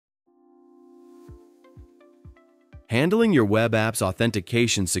Handling your web app's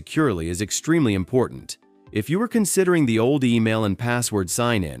authentication securely is extremely important. If you were considering the old email and password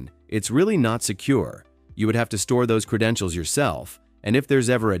sign-in, it's really not secure. You would have to store those credentials yourself, and if there's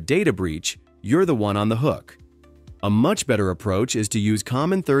ever a data breach, you're the one on the hook. A much better approach is to use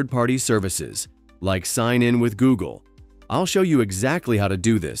common third-party services, like Sign In with Google. I'll show you exactly how to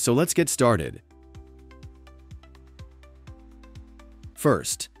do this, so let's get started.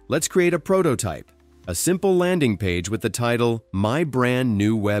 First, let's create a prototype, a simple landing page with the title My Brand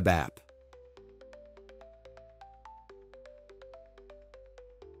New Web App.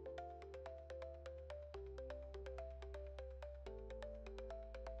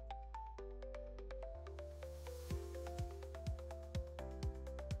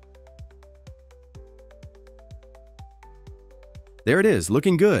 There it is,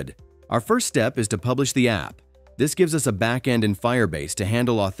 looking good. Our first step is to publish the app. This gives us a backend in Firebase to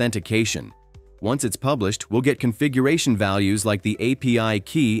handle authentication. Once it's published, we'll get configuration values like the API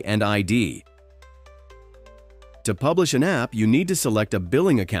key and ID. To publish an app, you need to select a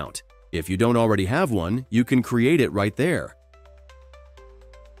billing account. If you don't already have one, you can create it right there.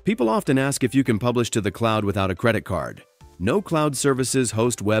 People often ask if you can publish to the cloud without a credit card. No cloud services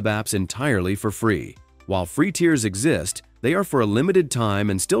host web apps entirely for free. While free tiers exist, they are for a limited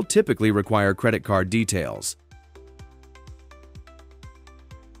time and still typically require credit card details.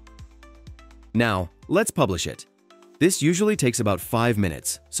 Now, let's publish it. This usually takes about 5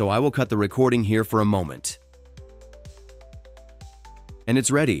 minutes, so I will cut the recording here for a moment. And it's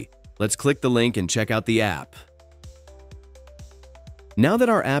ready. Let's click the link and check out the app. Now that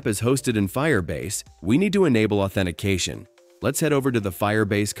our app is hosted in Firebase, we need to enable authentication. Let's head over to the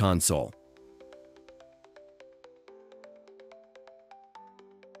Firebase console.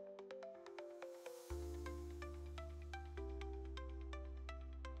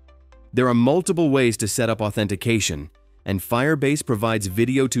 There are multiple ways to set up authentication, and Firebase provides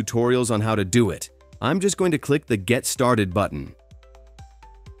video tutorials on how to do it. I'm just going to click the Get Started button.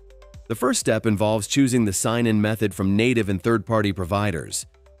 The first step involves choosing the sign-in method from native and third-party providers.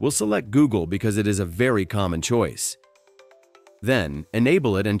 We'll select Google because it is a very common choice. Then,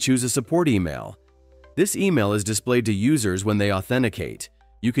 enable it and choose a support email. This email is displayed to users when they authenticate.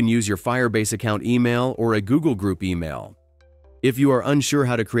 You can use your Firebase account email or a Google Group email. If you are unsure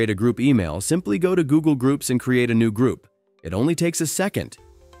how to create a group email, simply go to Google Groups and create a new group. It only takes a second.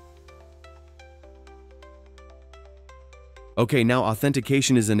 Okay, now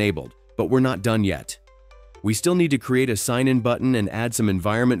authentication is enabled, but we're not done yet. We still need to create a sign-in button and add some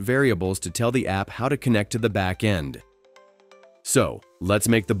environment variables to tell the app how to connect to the back end. So, let's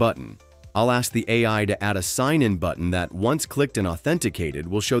make the button. I'll ask the AI to add a sign-in button that, once clicked and authenticated,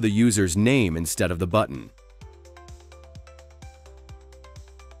 will show the user's name instead of the button.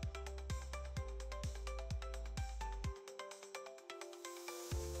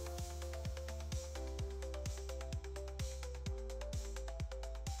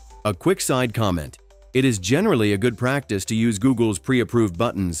 A quick side comment. It is generally a good practice to use Google's pre-approved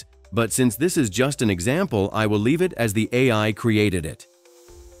buttons, but since this is just an example, I will leave it as the AI created it.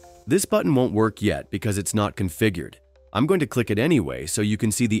 This button won't work yet because it's not configured. I'm going to click it anyway so you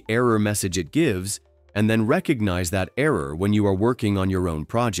can see the error message it gives and then recognize that error when you are working on your own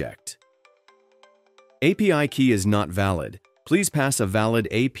project. API key is not valid. Please pass a valid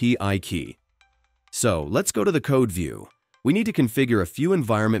API key. So let's go to the code view. We need to configure a few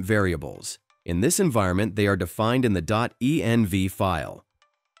environment variables. In this environment, they are defined in the .env file.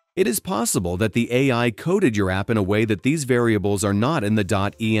 It is possible that the AI coded your app in a way that these variables are not in the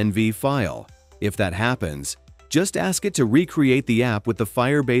 .env file. If that happens, just ask it to recreate the app with the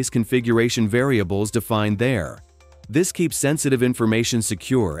Firebase configuration variables defined there. This keeps sensitive information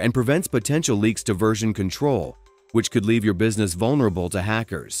secure and prevents potential leaks to version control, which could leave your business vulnerable to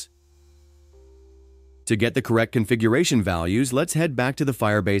hackers. To get the correct configuration values, let's head back to the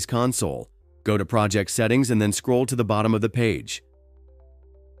Firebase console. Go to Project Settings and then scroll to the bottom of the page.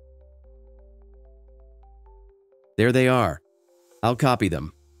 There they are. I'll copy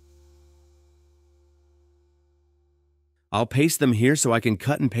them. I'll paste them here so I can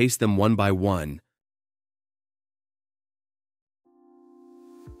cut and paste them one by one.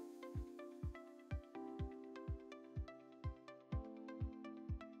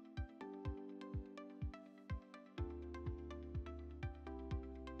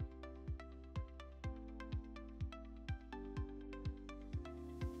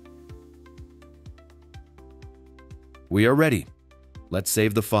 We are ready. Let's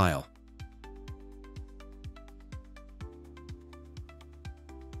save the file.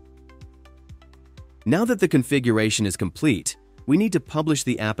 Now that the configuration is complete, we need to publish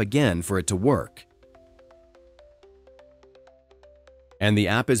the app again for it to work. And the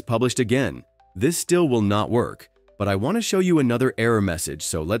app is published again. This still will not work, but I want to show you another error message,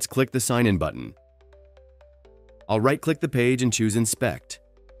 so let's click the Sign In button. I'll right-click the page and choose Inspect.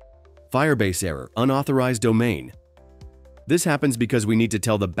 Firebase error, unauthorized domain. This happens because we need to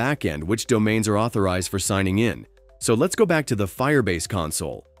tell the backend which domains are authorized for signing in. So let's go back to the Firebase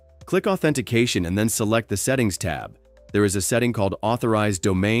console. Click Authentication and then select the Settings tab. There is a setting called Authorized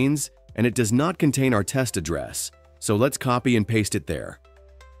Domains, and it does not contain our test address. So let's copy and paste it there.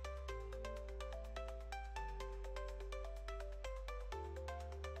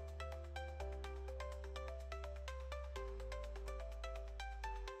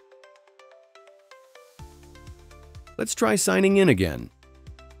 Let's try signing in again.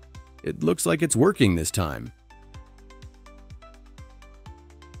 It looks like it's working this time.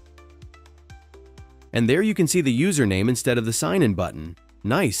 And there you can see the username instead of the sign-in button.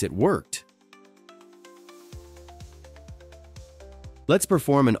 Nice, it worked. Let's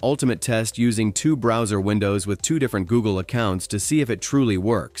perform an ultimate test using 2 browser windows with 2 different Google accounts to see if it truly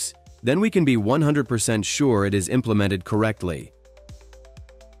works. Then we can be 100% sure it is implemented correctly.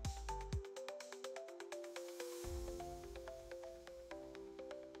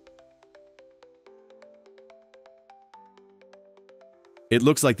 It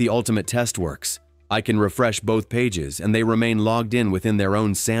looks like the ultimate test works. I can refresh both pages and they remain logged in within their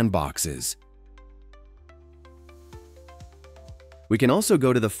own sandboxes. We can also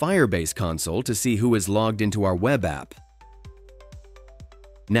go to the Firebase console to see who is logged into our web app.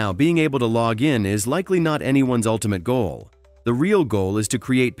 Now, being able to log in is likely not anyone's ultimate goal. The real goal is to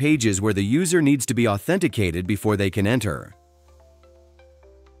create pages where the user needs to be authenticated before they can enter.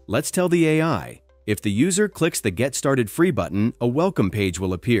 Let's tell the AI, if the user clicks the Get Started Free button, a welcome page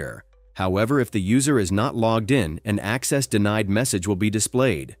will appear. However, if the user is not logged in, an access denied message will be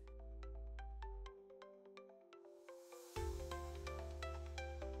displayed.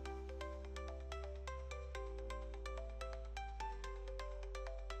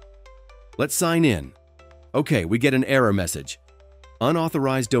 Let's sign in. Okay, we get an error message.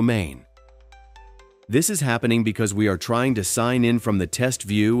 Unauthorized domain. This is happening because we are trying to sign in from the test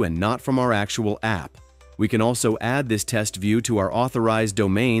view and not from our actual app. We can also add this test view to our authorized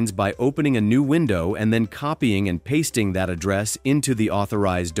domains by opening a new window and then copying and pasting that address into the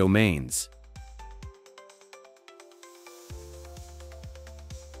authorized domains.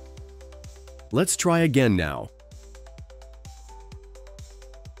 Let's try again now.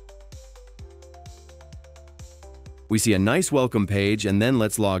 We see a nice welcome page and then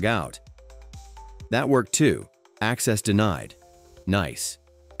let's log out. That worked too. Access denied. Nice.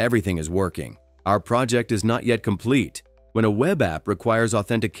 Everything is working. Our project is not yet complete. When a web app requires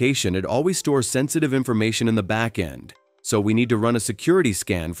authentication, it always stores sensitive information in the backend. So we need to run a security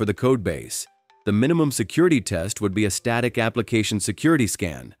scan for the codebase. The minimum security test would be a static application security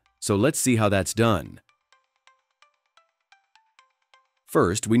scan. So let's see how that's done.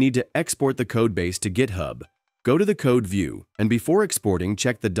 First, we need to export the codebase to GitHub. Go to the code view, and before exporting,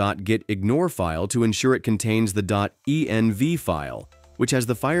 check the .gitignore file to ensure it contains the .env file, which has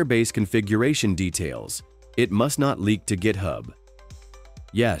the Firebase configuration details. It must not leak to GitHub.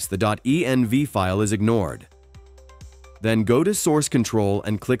 Yes, the .env file is ignored. Then go to Source Control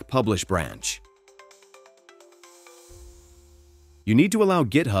and click Publish Branch. You need to allow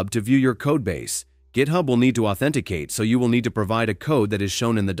GitHub to view your codebase. GitHub will need to authenticate, so you will need to provide a code that is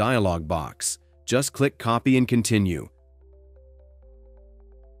shown in the dialog box. Just click Copy and Continue.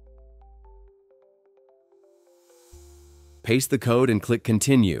 Paste the code and click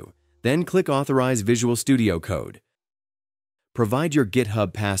Continue. Then click Authorize Visual Studio Code. Provide your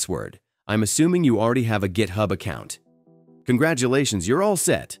GitHub password. I'm assuming you already have a GitHub account. Congratulations, you're all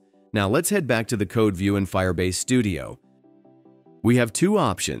set. Now let's head back to the code view in Firebase Studio. We have 2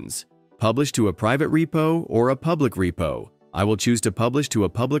 options: publish to a private repo or a public repo. I will choose to publish to a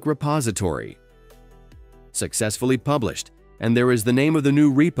public repository. Successfully published, and there is the name of the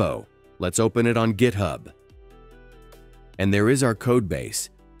new repo. Let's open it on GitHub. And there is our codebase.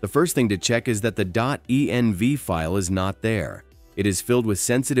 The first thing to check is that the .env file is not there. It is filled with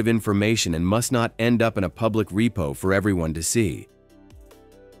sensitive information and must not end up in a public repo for everyone to see.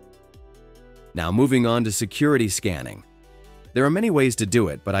 Now moving on to security scanning. There are many ways to do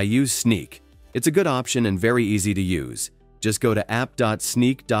it, but I use Sneak. It's a good option and very easy to use. Just go to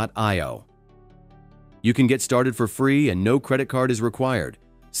app.sneak.io. You can get started for free and no credit card is required.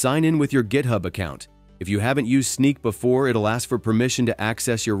 Sign in with your GitHub account. If you haven't used Sneak before, it'll ask for permission to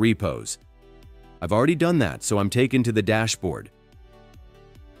access your repos. I've already done that, so I'm taken to the dashboard.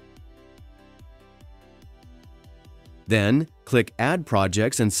 Then, click Add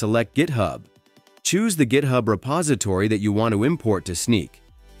Projects and select GitHub. Choose the GitHub repository that you want to import to Snyk.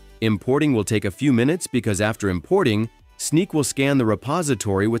 Importing will take a few minutes because after importing, Snyk will scan the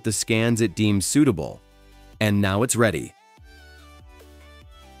repository with the scans it deems suitable. And now it's ready.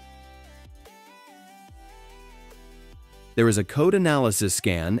 There is a code analysis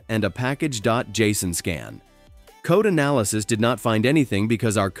scan and a package.json scan. Code analysis did not find anything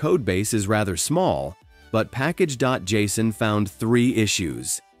because our codebase is rather small, but package.json found 3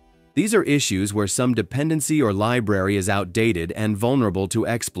 issues. These are issues where some dependency or library is outdated and vulnerable to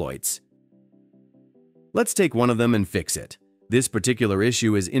exploits. Let's take one of them and fix it. This particular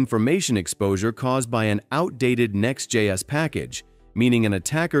issue is information exposure caused by an outdated Next.js package, meaning an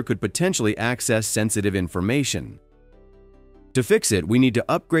attacker could potentially access sensitive information. To fix it, we need to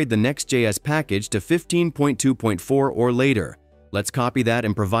upgrade the Next.js package to 15.2.4 or later. Let's copy that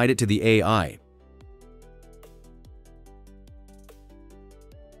and provide it to the AI.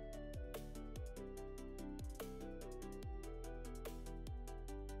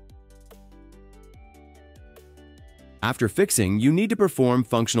 After fixing, you need to perform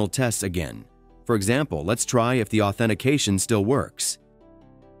functional tests again. For example, let's try if the authentication still works.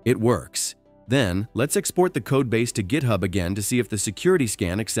 It works. Then, let's export the codebase to GitHub again to see if the security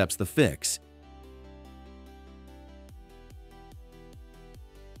scan accepts the fix.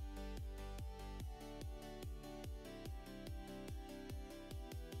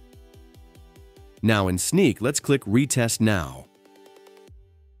 Now in Snyk, let's click Retest Now.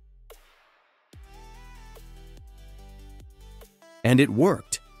 And it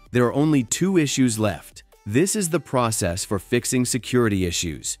worked! There are only 2 issues left. This is the process for fixing security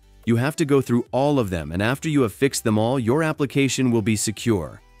issues. You have to go through all of them, and after you have fixed them all, your application will be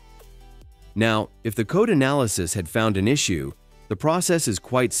secure. Now, if the code analysis had found an issue, the process is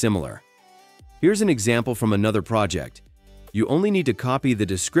quite similar. Here's an example from another project. You only need to copy the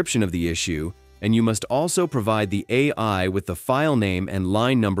description of the issue, and you must also provide the AI with the file name and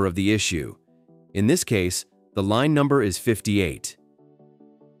line number of the issue. In this case, the line number is 58.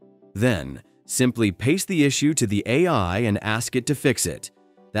 Then, simply paste the issue to the AI and ask it to fix it.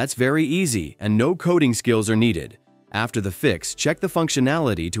 That's very easy, and no coding skills are needed. After the fix, check the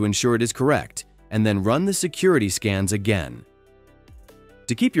functionality to ensure it is correct, and then run the security scans again.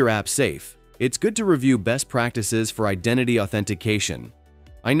 To keep your app safe, it's good to review best practices for identity authentication.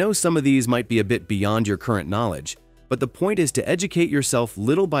 I know some of these might be a bit beyond your current knowledge, but the point is to educate yourself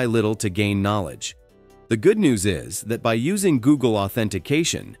little by little to gain knowledge. The good news is that by using Google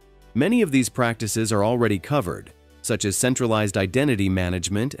Authentication, many of these practices are already covered, such as centralized identity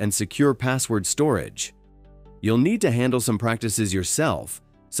management and secure password storage. You'll need to handle some practices yourself,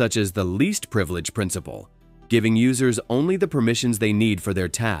 such as the least privilege principle, giving users only the permissions they need for their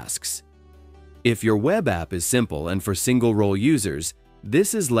tasks. If your web app is simple and for single-role users,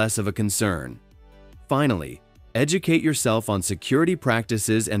 this is less of a concern. Finally, educate yourself on security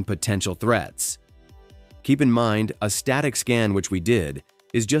practices and potential threats. Keep in mind, a static scan, which we did,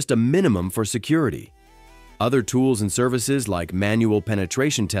 is just a minimum for security. Other tools and services like manual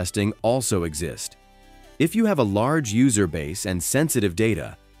penetration testing also exist. If you have a large user base and sensitive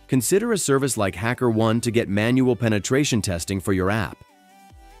data, consider a service like HackerOne to get manual penetration testing for your app.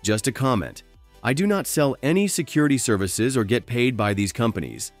 Just a comment, I do not sell any security services or get paid by these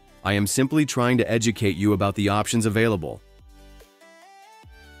companies. I am simply trying to educate you about the options available.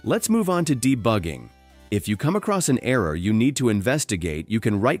 Let's move on to debugging. If you come across an error you need to investigate, you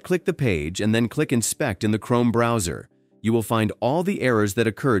can right-click the page and then click Inspect in the Chrome browser. You will find all the errors that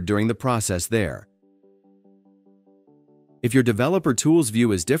occurred during the process there. If your developer tools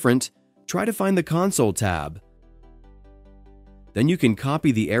view is different, try to find the Console tab. Then you can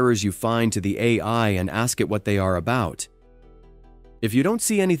copy the errors you find to the AI and ask it what they are about. If you don't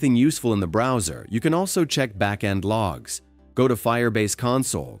see anything useful in the browser, you can also check backend logs. Go to Firebase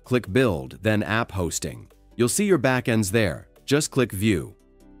Console, click Build, then App Hosting. You'll see your backends there. Just click View.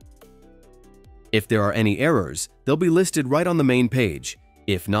 If there are any errors, they'll be listed right on the main page.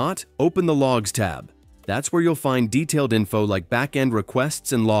 If not, open the Logs tab. That's where you'll find detailed info like backend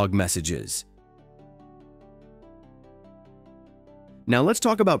requests and log messages. Now let's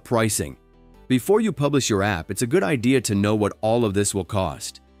talk about pricing. Before you publish your app, it's a good idea to know what all of this will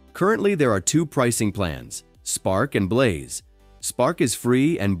cost. Currently, there are 2 pricing plans, Spark and Blaze. Spark is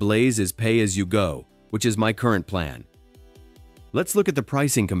free and Blaze is pay-as-you-go, which is my current plan. Let's look at the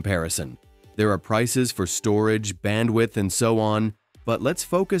pricing comparison. There are prices for storage, bandwidth, and so on, but let's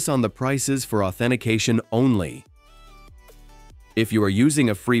focus on the prices for authentication only. If you are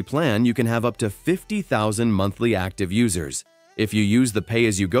using a free plan, you can have up to 50,000 monthly active users. If you use the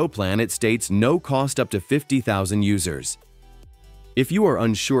pay-as-you-go plan, it states no cost up to 50,000 users. If you are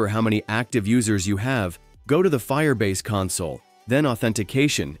unsure how many active users you have, go to the Firebase console, then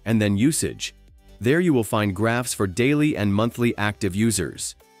Authentication, and then Usage. There you will find graphs for daily and monthly active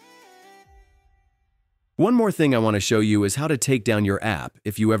users. One more thing I want to show you is how to take down your app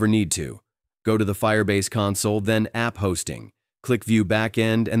if you ever need to. Go to the Firebase console, then App Hosting. Click View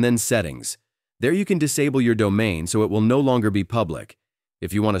Backend and then Settings. There you can disable your domain so it will no longer be public.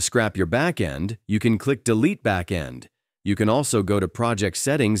 If you want to scrap your backend, you can click Delete Backend. You can also go to Project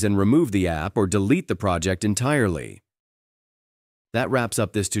Settings and remove the app or delete the project entirely. That wraps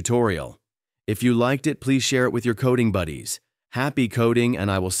up this tutorial. If you liked it, please share it with your coding buddies. Happy coding,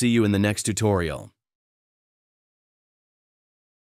 and I will see you in the next tutorial.